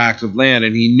big tract of land,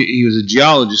 and he was a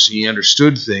geologist, and he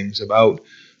understood things about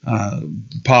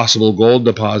possible gold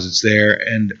deposits there,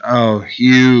 and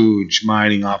huge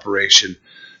mining operation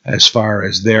as far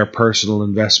as their personal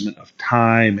investment of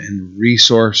time and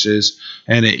resources,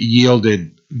 and it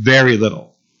yielded very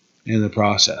little in the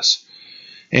process.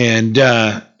 And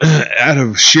out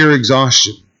of sheer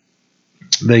exhaustion,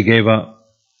 they gave up.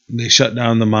 They shut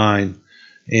down the mine,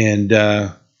 and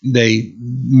they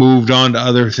moved on to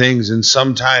other things. And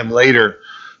sometime later,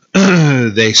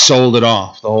 they sold it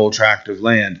off, the whole tract of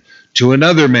land, to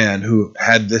another man who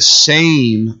had the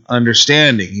same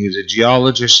understanding. He was a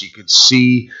geologist. He could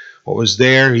see what was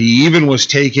there. He even was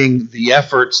taking the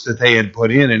efforts that they had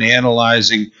put in and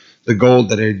analyzing the gold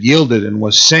that had yielded, and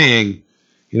was saying,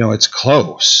 it's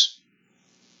close.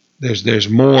 There's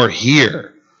more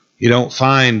here. You don't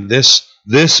find this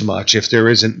much if there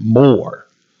isn't more.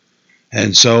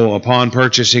 And so upon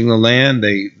purchasing the land,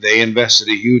 they invested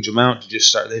a huge amount to just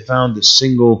start. They found the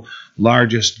single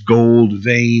largest gold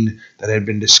vein that had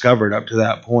been discovered up to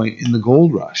that point in the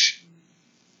gold rush.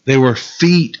 They were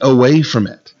feet away from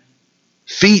it.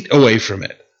 Feet away from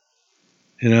it.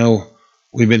 You know,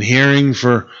 we've been hearing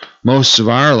for most of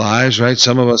our lives, right?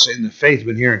 Some of us in the faith have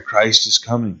been hearing Christ is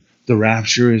coming. The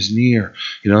rapture is near.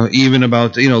 You know, even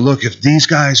about, look, if these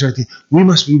guys are we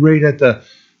must be right at the,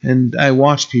 and I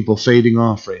watch people fading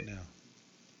off right now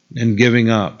and giving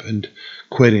up and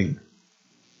quitting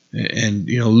and,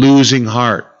 losing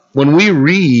heart. When we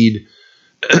read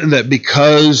that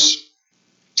because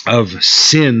of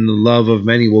sin, the love of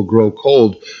many will grow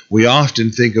cold, we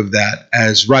often think of that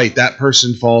as, right, that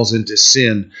person falls into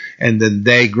sin and then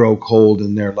they grow cold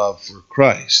in their love for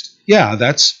Christ. Yeah,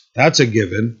 that's a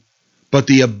given. But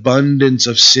the abundance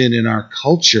of sin in our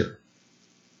culture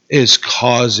is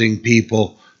causing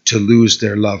people to lose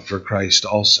their love for Christ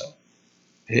also.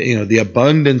 The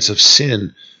abundance of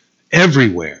sin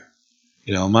everywhere.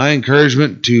 My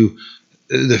encouragement to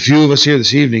the few of us here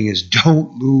this evening is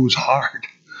don't lose heart.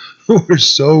 We're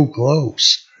so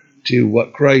close to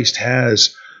what Christ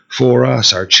has for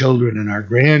us, our children and our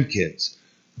grandkids.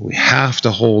 We have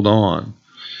to hold on.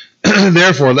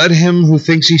 Therefore, let him who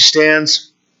thinks he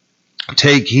stands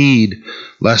take heed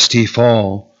lest he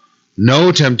fall.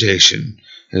 No temptation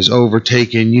has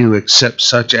overtaken you except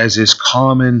such as is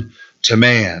common to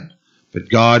man. But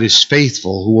God is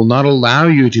faithful, who will not allow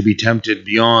you to be tempted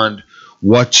beyond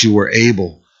what you are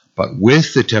able, but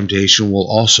with the temptation will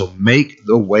also make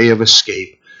the way of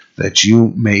escape that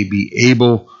you may be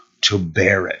able to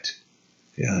bear it.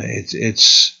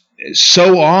 It's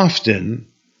so often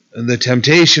the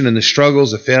temptation and the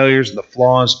struggles, the failures and the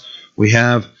flaws we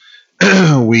have,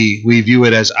 we view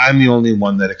it as I'm the only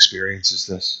one that experiences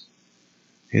this.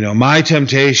 My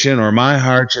temptation or my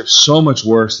hardship is so much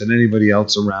worse than anybody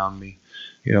else around me.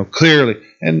 Clearly.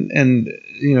 And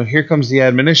here comes the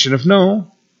admonition of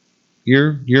no,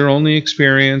 you're only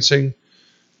experiencing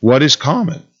what is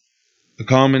common, the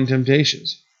common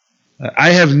temptations.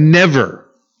 I have never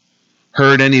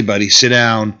heard anybody sit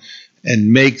down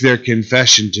and make their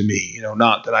confession to me.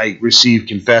 Not that I receive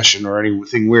confession or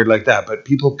anything weird like that, but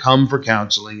people come for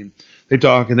counseling and they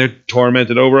talk and they're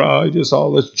tormented over, just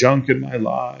all this junk in my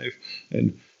life.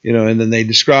 And, and then they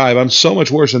describe, I'm so much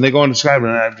worse. And they go on to describe it.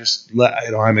 And I'm just,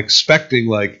 I'm expecting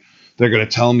like they're going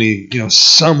to tell me,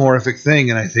 some horrific thing.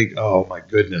 And I think, oh my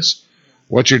goodness,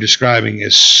 what you're describing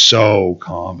is so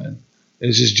common.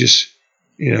 This is just,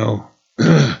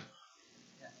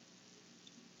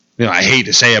 I hate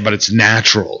to say it, but it's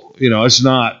natural. It's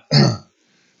not,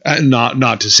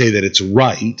 not to say that it's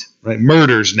right.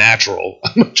 Murder's natural.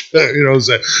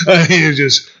 It's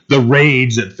just the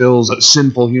rage that fills a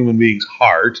sinful human being's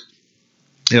heart.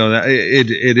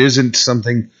 It isn't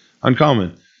something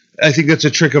uncommon. I think that's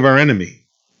a trick of our enemy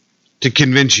to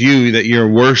convince you that you're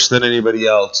worse than anybody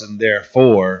else and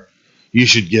therefore you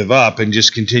should give up and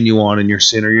just continue on in your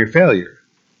sin or your failure.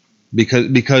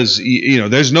 Because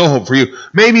there's no hope for you.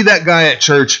 Maybe that guy at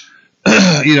church,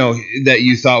 that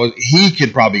you thought he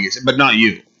could probably get it, but not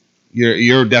you.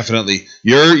 You're definitely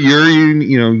you're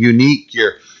unique.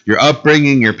 Your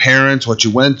upbringing, your parents, what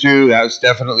you went through, that was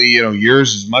definitely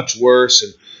yours is much worse,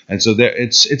 and so there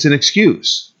it's an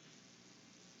excuse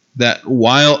that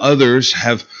while others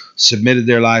have submitted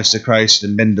their lives to Christ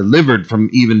and been delivered from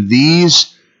even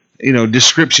these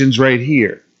descriptions right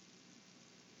here.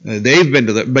 They've been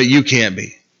delivered, but you can't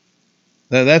be.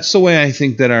 That's the way I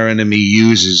think that our enemy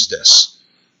uses this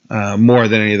more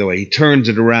than any other way. He turns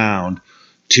it around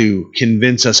to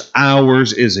convince us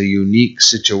ours is a unique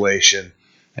situation,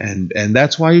 and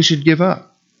that's why you should give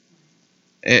up.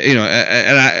 And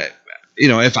I,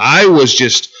 if I was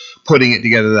just putting it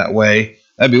together that way,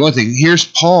 that'd be one thing. Here's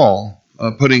Paul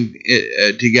putting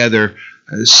it together,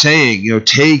 saying,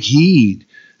 take heed.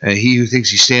 He who thinks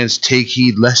he stands, take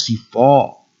heed lest he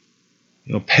fall.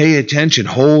 Pay attention,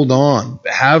 hold on,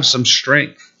 have some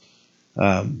strength.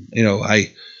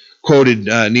 I quoted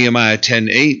Nehemiah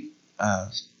 10:8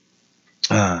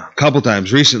 a couple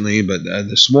times recently, but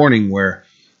this morning where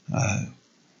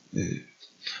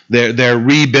they're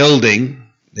rebuilding.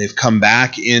 They've come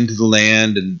back into the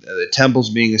land, and the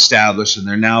temple's being established, and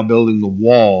they're now building the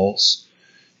walls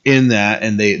in that,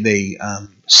 and they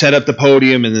set up the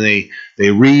podium, and then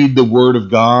they read the Word of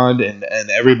God, and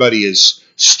everybody is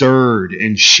stirred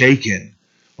and shaken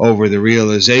over the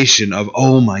realization of,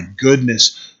 oh my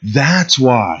goodness, that's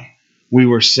why we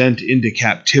were sent into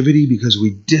captivity, because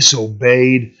we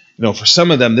disobeyed. For some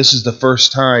of them, this is the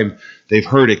first time they've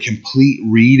heard a complete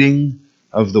reading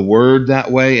of the Word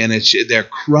that way, and they're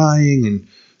crying and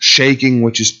shaking,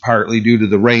 which is partly due to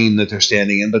the rain that they're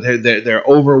standing in, but they're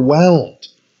overwhelmed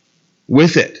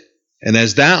with it. And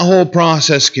as that whole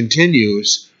process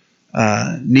continues,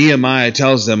 Nehemiah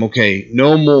tells them, okay,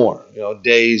 no more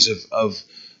days of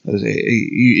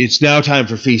it's now time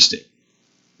for feasting.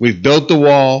 We've built the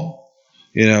wall,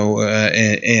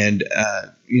 and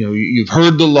you've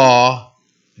heard the law,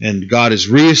 and God is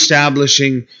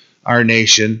reestablishing our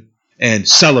nation, and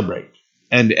celebrate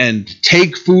and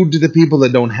take food to the people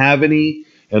that don't have any,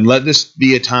 and let this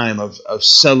be a time of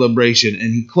celebration.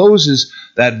 And he closes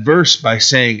that verse by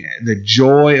saying, the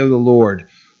joy of the Lord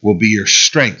will be your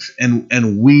strength.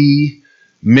 And we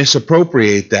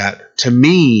misappropriate that to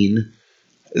mean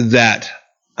that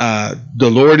the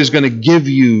Lord is going to give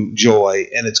you joy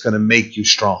and it's going to make you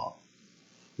strong.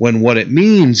 When what it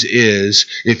means is,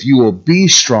 if you will be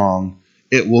strong,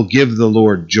 it will give the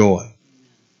Lord joy.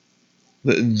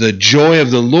 The joy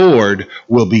of the Lord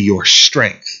will be your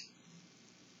strength.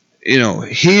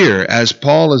 Here, as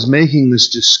Paul is making this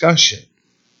discussion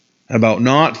about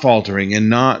not faltering and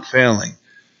not failing,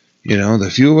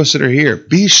 the few of us that are here,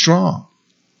 be strong.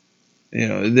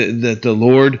 That the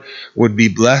Lord would be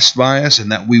blessed by us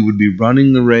and that we would be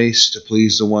running the race to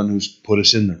please the one who's put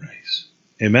us in the race.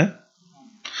 Amen?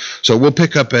 So we'll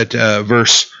pick up at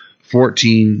verse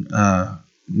 14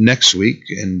 next week.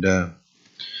 And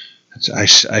I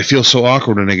feel so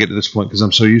awkward when I get to this point because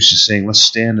I'm so used to saying, let's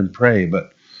stand and pray.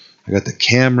 But I got the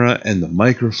camera and the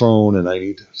microphone, and I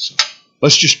need to. So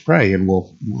let's just pray, and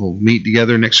we'll meet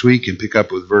together next week and pick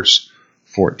up with verse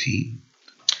 14.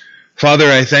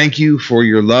 Father, I thank you for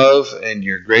your love and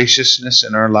your graciousness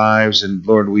in our lives. And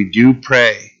Lord, we do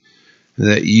pray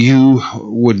that you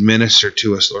would minister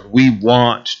to us, Lord. We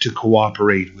want to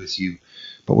cooperate with you,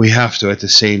 but we have to at the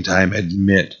same time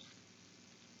admit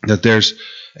that there's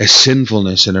a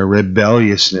sinfulness and a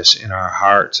rebelliousness in our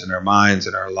hearts and our minds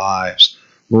and our lives.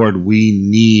 Lord, we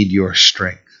need your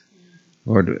strength.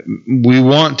 Lord, we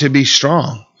want to be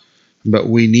strong, but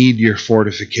we need your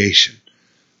fortification.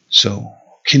 So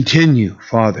continue,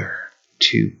 Father,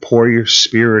 to pour your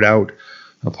Spirit out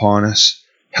upon us.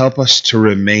 Help us to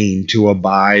remain, to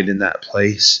abide in that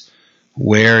place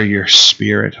where your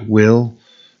Spirit will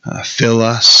fill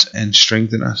us and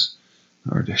strengthen us.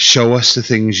 Lord, show us the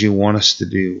things you want us to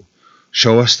do.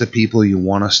 Show us the people you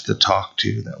want us to talk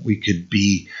to, that we could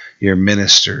be your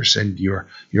ministers and your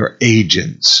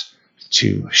agents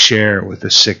to share with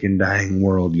the sick and dying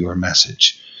world your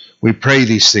message. We pray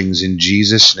these things in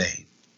Jesus' name.